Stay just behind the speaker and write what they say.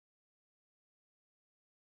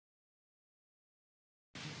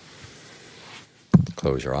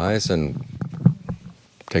Close your eyes and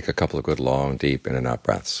take a couple of good long, deep in and out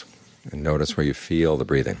breaths, and notice where you feel the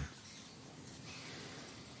breathing.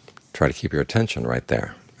 Try to keep your attention right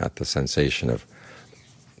there at the sensation of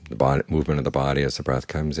the body, movement of the body as the breath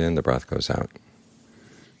comes in, the breath goes out.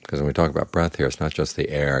 Because when we talk about breath here, it's not just the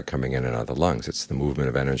air coming in and out of the lungs, it's the movement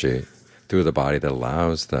of energy through the body that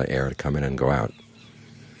allows the air to come in and go out.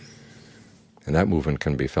 And that movement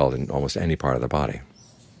can be felt in almost any part of the body.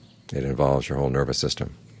 It involves your whole nervous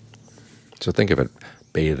system. So think of it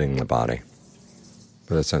bathing the body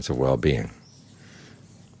with a sense of well-being.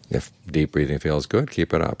 If deep breathing feels good,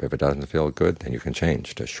 keep it up. If it doesn't feel good, then you can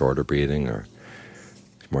change to shorter breathing or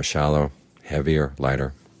more shallow, heavier,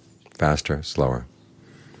 lighter, faster, slower.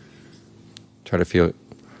 Try to feel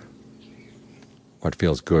what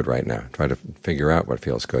feels good right now. Try to figure out what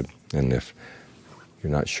feels good. And if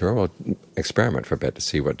you're not sure, well, experiment for a bit to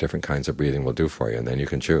see what different kinds of breathing will do for you, and then you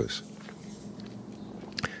can choose.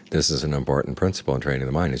 This is an important principle in training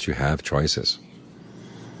the mind, is you have choices.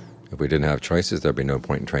 If we didn't have choices, there would be no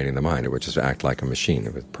point in training the mind. It would just act like a machine.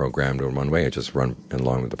 It was programmed in one way, it just run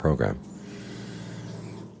along with the program.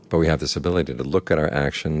 But we have this ability to look at our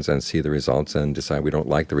actions and see the results and decide we don't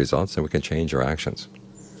like the results, and we can change our actions.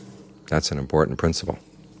 That's an important principle.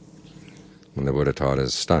 When the Buddha taught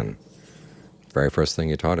his son, the very first thing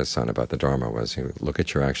he taught his son about the Dharma was, look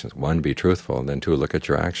at your actions. One, be truthful, and then two, look at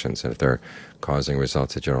your actions. And if they're causing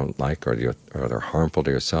results that you don't like, or they're harmful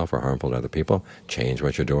to yourself or harmful to other people, change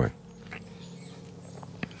what you're doing.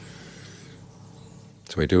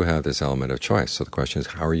 So we do have this element of choice. So the question is,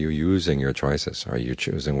 how are you using your choices? Are you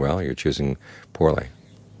choosing well? Are you choosing poorly?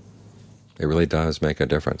 It really does make a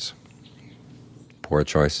difference. Poor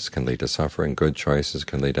choices can lead to suffering. Good choices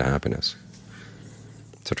can lead to happiness.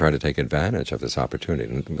 So try to take advantage of this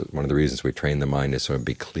opportunity. And one of the reasons we train the mind is so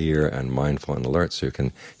be clear and mindful and alert, so you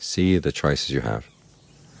can see the choices you have.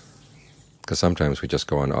 Because sometimes we just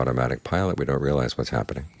go on automatic pilot. We don't realize what's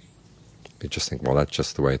happening. We just think, well, that's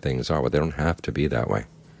just the way things are. Well, they don't have to be that way.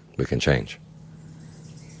 We can change.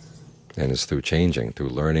 And it's through changing, through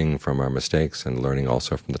learning from our mistakes and learning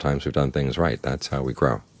also from the times we've done things right. That's how we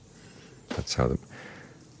grow. That's how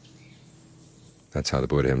the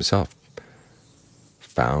Buddha himself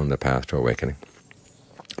found the path to awakening,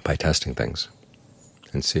 by testing things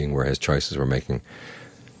and seeing where his choices were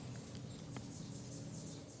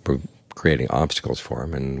creating obstacles for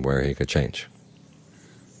him and where he could change.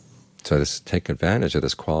 So take advantage of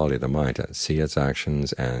this quality of the mind to see its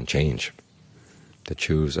actions and change, to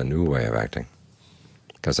choose a new way of acting,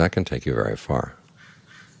 because that can take you very far.